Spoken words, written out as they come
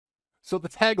So the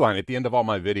tagline at the end of all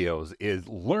my videos is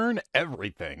learn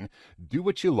everything, do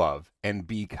what you love, and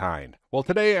be kind. Well,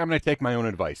 today I'm going to take my own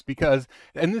advice because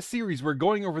in this series we're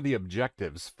going over the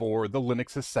objectives for the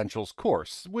Linux Essentials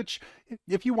course, which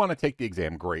if you want to take the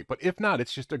exam, great, but if not,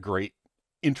 it's just a great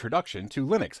introduction to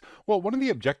Linux. Well, one of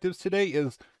the objectives today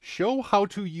is show how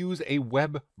to use a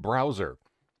web browser.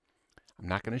 I'm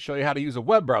not going to show you how to use a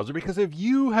web browser because if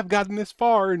you have gotten this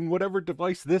far in whatever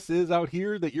device this is out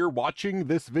here that you're watching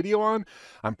this video on,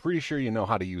 I'm pretty sure you know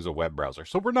how to use a web browser.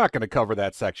 So we're not going to cover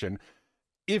that section.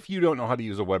 If you don't know how to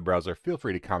use a web browser, feel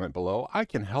free to comment below. I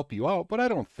can help you out, but I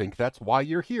don't think that's why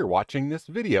you're here watching this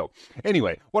video.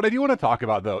 Anyway, what I do want to talk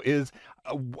about though is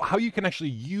how you can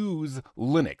actually use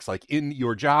Linux, like in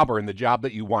your job or in the job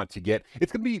that you want to get.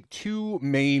 It's going to be two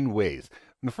main ways.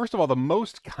 First of all, the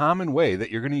most common way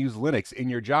that you're going to use Linux in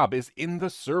your job is in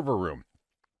the server room.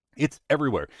 It's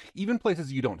everywhere, even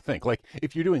places you don't think. Like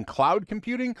if you're doing cloud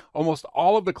computing, almost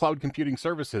all of the cloud computing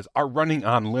services are running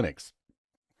on Linux.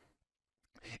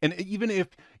 And even if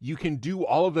you can do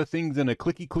all of the things in a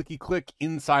click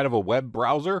inside of a web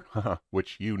browser,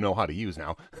 which you know how to use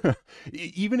now,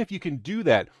 even if you can do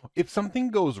that, if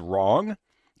something goes wrong,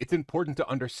 it's important to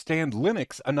understand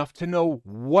Linux enough to know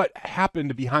what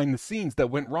happened behind the scenes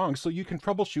that went wrong so you can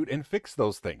troubleshoot and fix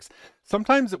those things.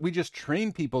 Sometimes we just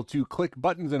train people to click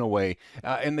buttons in a way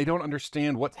and they don't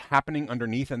understand what's happening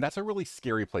underneath, and that's a really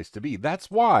scary place to be.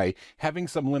 That's why having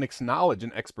some Linux knowledge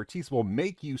and expertise will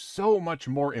make you so much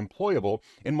more employable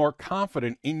and more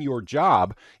confident in your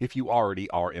job if you already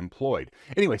are employed.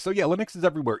 Anyway, so yeah, Linux is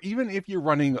everywhere. Even if you're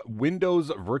running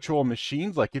Windows virtual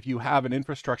machines, like if you have an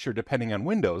infrastructure depending on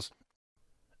Windows.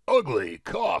 Ugly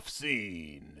cough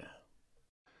scene.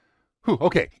 Whew,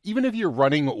 okay, even if you're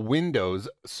running Windows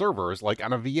servers like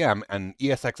on a VM and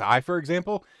ESXi, for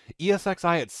example,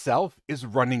 ESXi itself is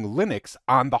running Linux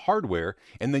on the hardware,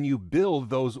 and then you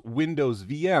build those Windows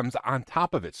VMs on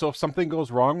top of it. So if something goes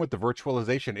wrong with the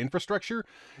virtualization infrastructure,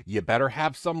 you better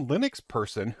have some Linux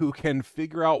person who can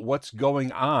figure out what's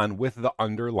going on with the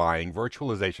underlying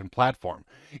virtualization platform.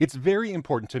 It's very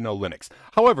important to know Linux.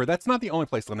 However, that's not the only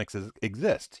place Linux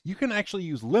exists. You can actually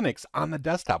use Linux on the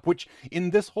desktop, which in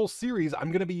this whole series,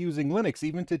 I'm going to be using Linux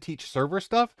even to teach server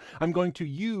stuff. I'm going to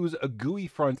use a GUI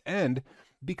front end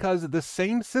because the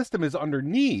same system is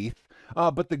underneath,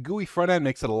 but the GUI front end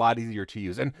makes it a lot easier to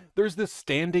use. And there's this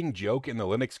standing joke in the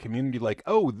Linux community like,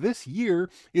 oh, this year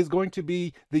is going to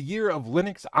be the year of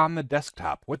Linux on the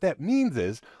desktop. What that means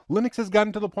is Linux has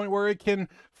gotten to the point where it can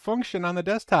function on the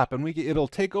desktop and it'll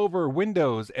take over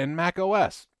Windows and Mac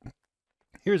OS.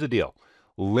 Here's the deal.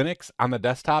 Linux on the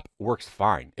desktop works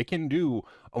fine. It can do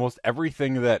almost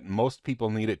everything that most people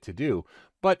need it to do,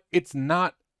 but it's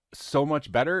not so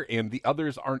much better, and the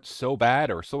others aren't so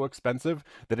bad or so expensive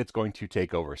that it's going to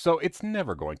take over. So it's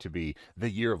never going to be the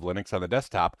year of Linux on the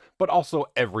desktop, but also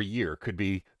every year could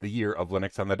be the year of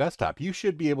Linux on the desktop. You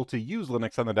should be able to use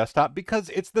Linux on the desktop because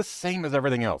it's the same as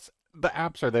everything else. The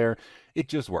apps are there, it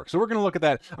just works. So we're going to look at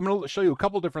that. I'm going to show you a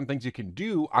couple different things you can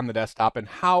do on the desktop and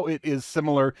how it is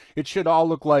similar. It should all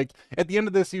look like, at the end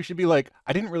of this, you should be like,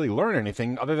 I didn't really learn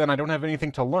anything other than I don't have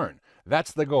anything to learn.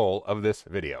 That's the goal of this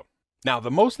video. Now,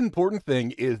 the most important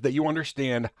thing is that you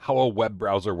understand how a web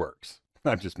browser works.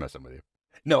 I'm just messing with you.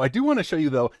 No, I do want to show you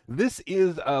though, this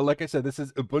is, like I said, this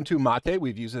is Ubuntu Mate.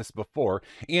 We've used this before.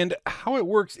 And how it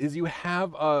works is you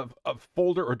have a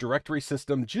folder or directory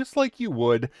system just like you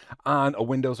would on a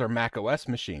Windows or Mac OS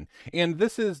machine. And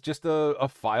this is just a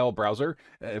file browser.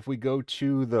 If we go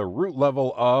to the root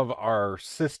level of our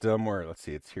system, where, let's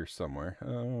see, it's here somewhere.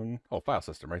 File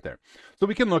system right there. So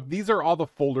we can look, these are all the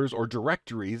folders or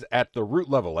directories at the root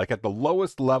level, like at the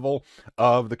lowest level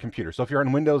of the computer. So if you're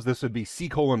on Windows, this would be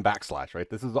 // right?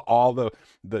 This is all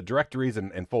the directories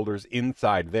and folders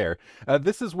inside there.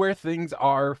 This is where things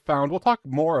are found. We'll talk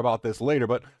more about this later,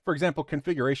 but for example,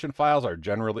 configuration files are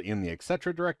generally in the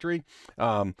etc directory,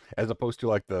 as opposed to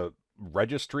like the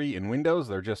registry in Windows.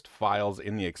 They're just files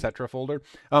in the etc folder.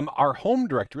 Our home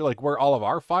directory, like where all of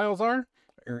our files are,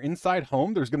 or inside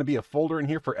home, there's going to be a folder in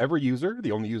here for every user.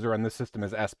 The only user on this system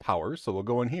is S-Powers, so we'll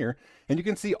go in here, and you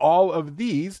can see all of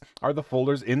these are the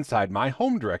folders inside my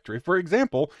home directory. For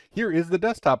example, here is the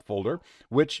desktop folder,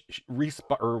 which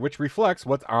reflects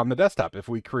what's on the desktop. If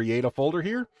we create a folder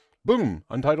here, boom,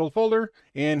 untitled folder,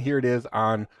 and here it is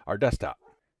on our desktop.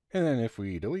 And then if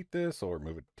we delete this or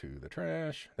move it to the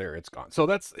trash, there, it's gone. So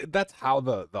that's how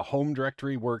the home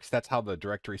directory works. That's how the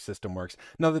directory system works.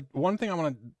 Now, the one thing I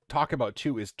want to talk about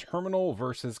too is terminal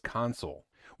versus console.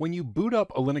 When you boot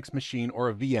up a Linux machine or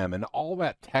a VM and all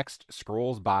that text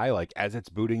scrolls by, like as it's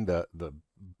booting the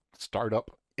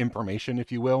startup information,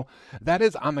 if you will, that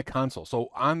is on the console. So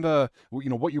on the,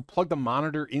 what you plug the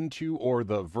monitor into, or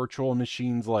the virtual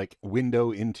machine's like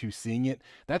window into seeing it,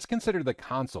 that's considered the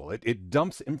console. It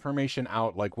dumps information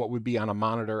out like what would be on a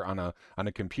monitor on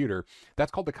a computer.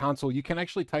 That's called the console. You can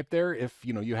actually type there if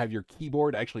you have your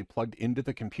keyboard actually plugged into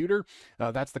the computer.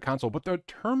 That's the console. But the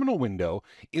terminal window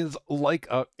is like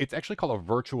it's actually called a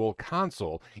virtual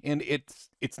console, and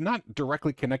it's not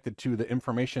directly connected to the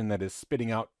information that is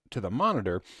spitting out to the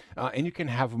monitor, and you can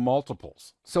have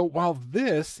multiples. So while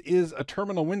this is a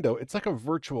terminal window, it's like a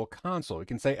virtual console. We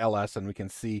can say ls, and we can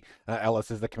see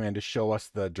ls is the command to show us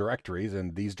the directories,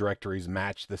 and these directories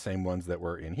match the same ones that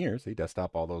were in here. See,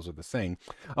 desktop, all those are the same.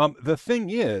 The thing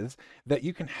is that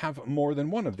you can have more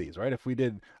than one of these, right? If we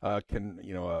did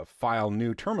a file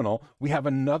new terminal, we have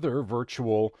another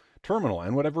virtual terminal,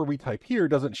 and whatever we type here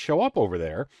doesn't show up over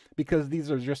there, because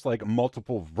these are just like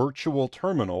multiple virtual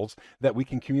terminals that we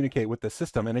can communicate with the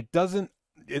system, and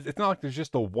it's not like there's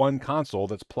just the one console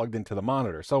that's plugged into the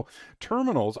monitor. So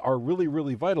terminals are really,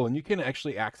 really vital, and you can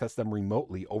actually access them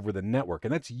remotely over the network.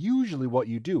 And that's usually what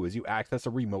you do, is you access a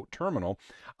remote terminal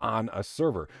on a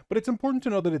server. But it's important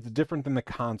to know that it's different than the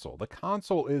console. The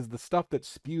console is the stuff that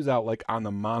spews out like on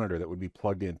the monitor that would be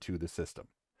plugged into the system.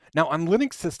 Now, on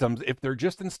Linux systems, if they're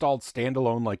just installed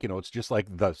standalone, like, it's just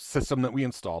like the system that we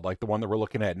installed, like the one that we're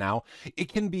looking at now, it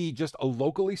can be just a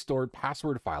locally stored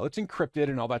password file. It's encrypted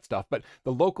and all that stuff, but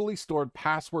the locally stored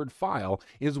password file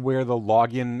is where the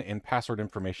login and password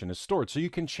information is stored. So you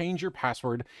can change your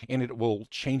password and it will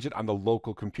change it on the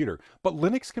local computer. But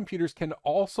Linux computers can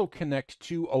also connect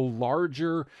to a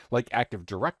larger, like, Active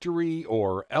Directory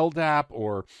or LDAP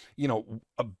or,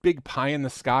 a big pie in the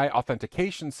sky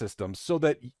authentication system, so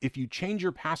that if you change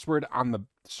your password on the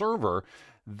server,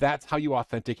 that's how you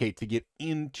authenticate to get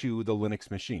into the Linux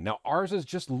machine. Now, ours is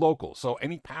just local, so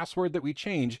any password that we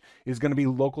change is going to be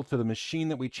local to the machine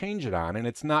that we change it on, and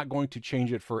it's not going to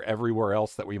change it for everywhere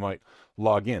else that we might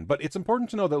log in. But it's important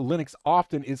to know that Linux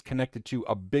often is connected to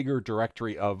a bigger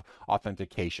directory of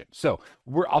authentication. So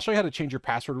I'll show you how to change your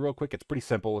password real quick. It's pretty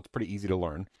simple. It's pretty easy to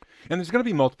learn. And there's going to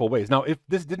be multiple ways. Now, if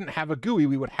this didn't have a GUI,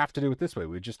 we would have to do it this way.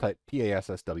 We would just type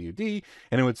PASSWD,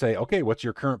 and it would say, okay, what's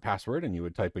your current password? And you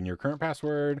would type in your current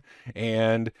password.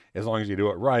 And as long as you do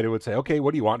it right, it would say, okay,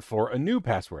 what do you want for a new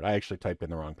password? I actually typed in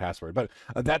the wrong password, but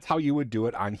that's how you would do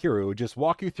it on here. It would just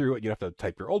walk you through it. You'd have to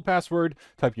type your old password,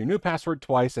 type your new password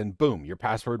twice, and boom, your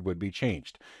password would be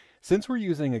changed. Since we're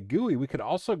using a GUI, we could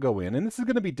also go in, and this is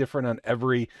going to be different on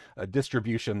every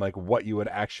distribution, like what you would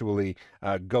actually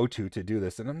go to do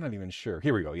this. And I'm not even sure.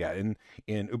 Here we go. Yeah,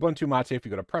 in Ubuntu Mate, if you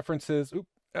go to Preferences,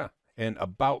 and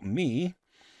About Me,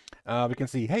 we can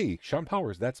see, hey, Sean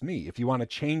Powers, that's me. If you want to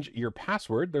change your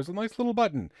password, there's a nice little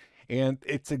button. And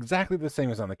it's exactly the same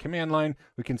as on the command line.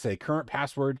 We can say current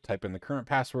password, type in the current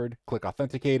password, click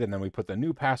authenticate, and then we put the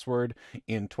new password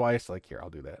in twice. Like here,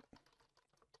 I'll do that.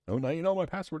 Oh, now my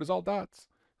password is all dots.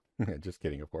 Just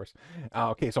kidding, of course.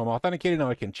 Okay, so I'm authenticated. Now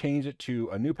I can change it to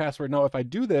a new password. Now, if I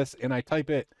do this and I type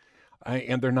it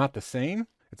and they're not the same,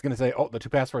 it's going to say, oh, the two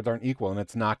passwords aren't equal, and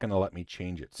it's not going to let me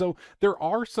change it. So there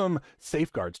are some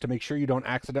safeguards to make sure you don't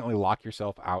accidentally lock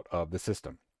yourself out of the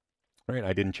system. Right,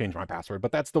 I didn't change my password,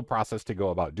 but that's the process to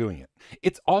go about doing it.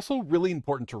 It's also really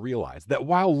important to realize that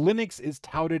while Linux is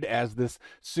touted as this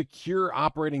secure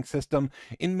operating system,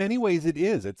 in many ways it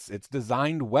is. It's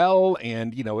designed well,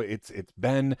 and it's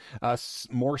been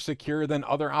more secure than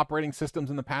other operating systems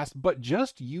in the past. But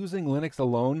just using Linux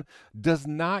alone does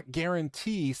not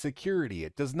guarantee security.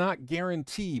 It does not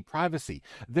guarantee privacy.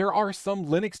 There are some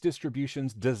Linux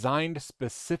distributions designed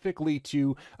specifically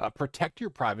to protect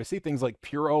your privacy. Things like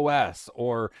Pure OS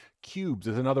or Cubes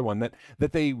is another one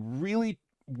that they really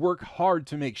work hard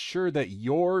to make sure that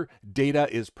your data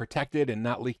is protected and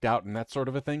not leaked out and that sort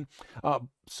of a thing.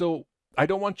 So I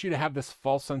don't want you to have this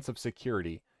false sense of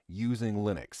security using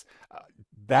Linux.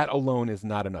 That alone is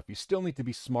not enough. You still need to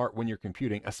be smart when you're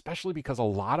computing, especially because a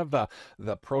lot of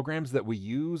the programs that we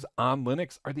use on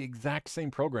Linux are the exact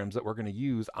same programs that we're going to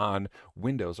use on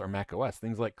Windows or Mac OS,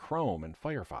 things like Chrome and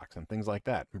Firefox and things like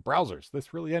that. And browsers.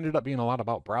 This really ended up being a lot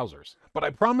about browsers. But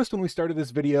I promised when we started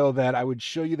this video that I would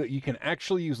show you that you can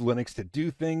actually use Linux to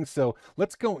do things. So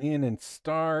let's go in and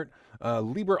start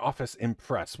LibreOffice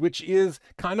Impress, which is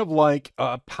kind of like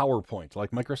PowerPoint,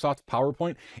 like Microsoft's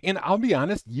PowerPoint. And I'll be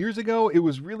honest, years ago, it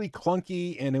was really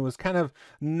clunky and it was kind of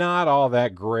not all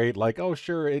that great. Like, oh,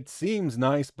 sure, it seems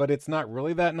nice, but it's not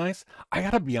really that nice. I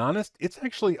gotta be honest, it's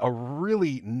actually a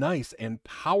really nice and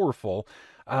powerful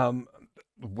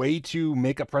way to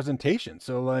make a presentation.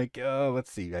 So like,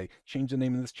 let's see, I changed the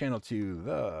name of this channel to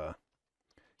the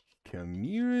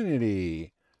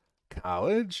Community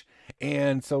college.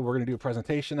 And so we're going to do a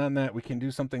presentation on that. We can do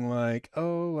something like,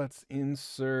 oh, let's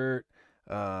insert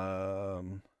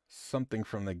something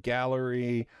from the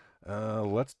gallery.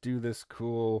 Let's do this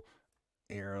cool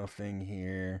arrow thing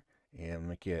here and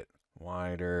make it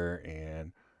wider,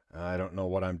 and I don't know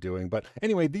what I'm doing, but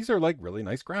anyway, these are like really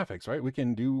nice graphics, right? We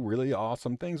can do really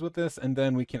awesome things with this, and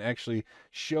then we can actually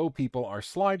show people our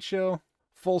slideshow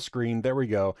full screen. There we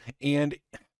go. And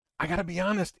I gotta be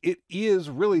honest, it is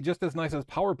really just as nice as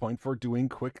PowerPoint for doing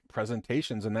quick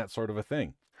presentations and that sort of a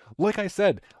thing. Like I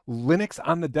said, Linux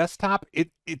on the desktop,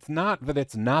 it's not that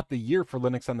it's not the year for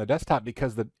Linux on the desktop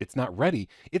because it's not ready.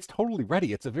 It's totally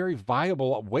ready. It's a very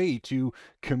viable way to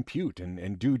compute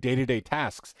and do day-to-day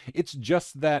tasks. It's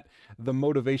just that the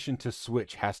motivation to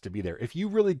switch has to be there. If you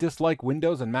really dislike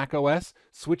Windows and Mac OS,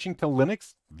 switching to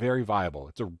Linux, very viable.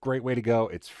 It's a great way to go.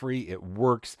 It's free. It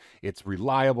works. It's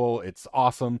reliable. It's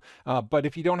awesome. But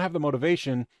if you don't have the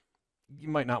motivation, you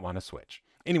might not want to switch.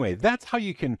 Anyway, that's how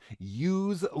you can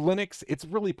use Linux. It's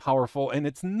really powerful, and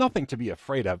it's nothing to be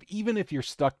afraid of. Even if you're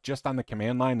stuck just on the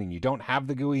command line and you don't have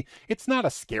the GUI, it's not a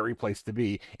scary place to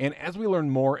be. And as we learn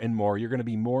more and more, you're going to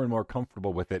be more and more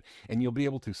comfortable with it, and you'll be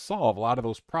able to solve a lot of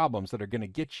those problems that are going to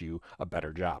get you a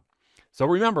better job. So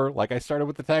remember, like I started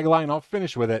with the tagline, I'll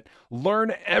finish with it.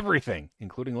 Learn everything,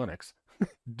 including Linux.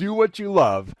 Do what you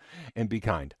love, and be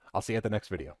kind. I'll see you at the next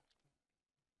video.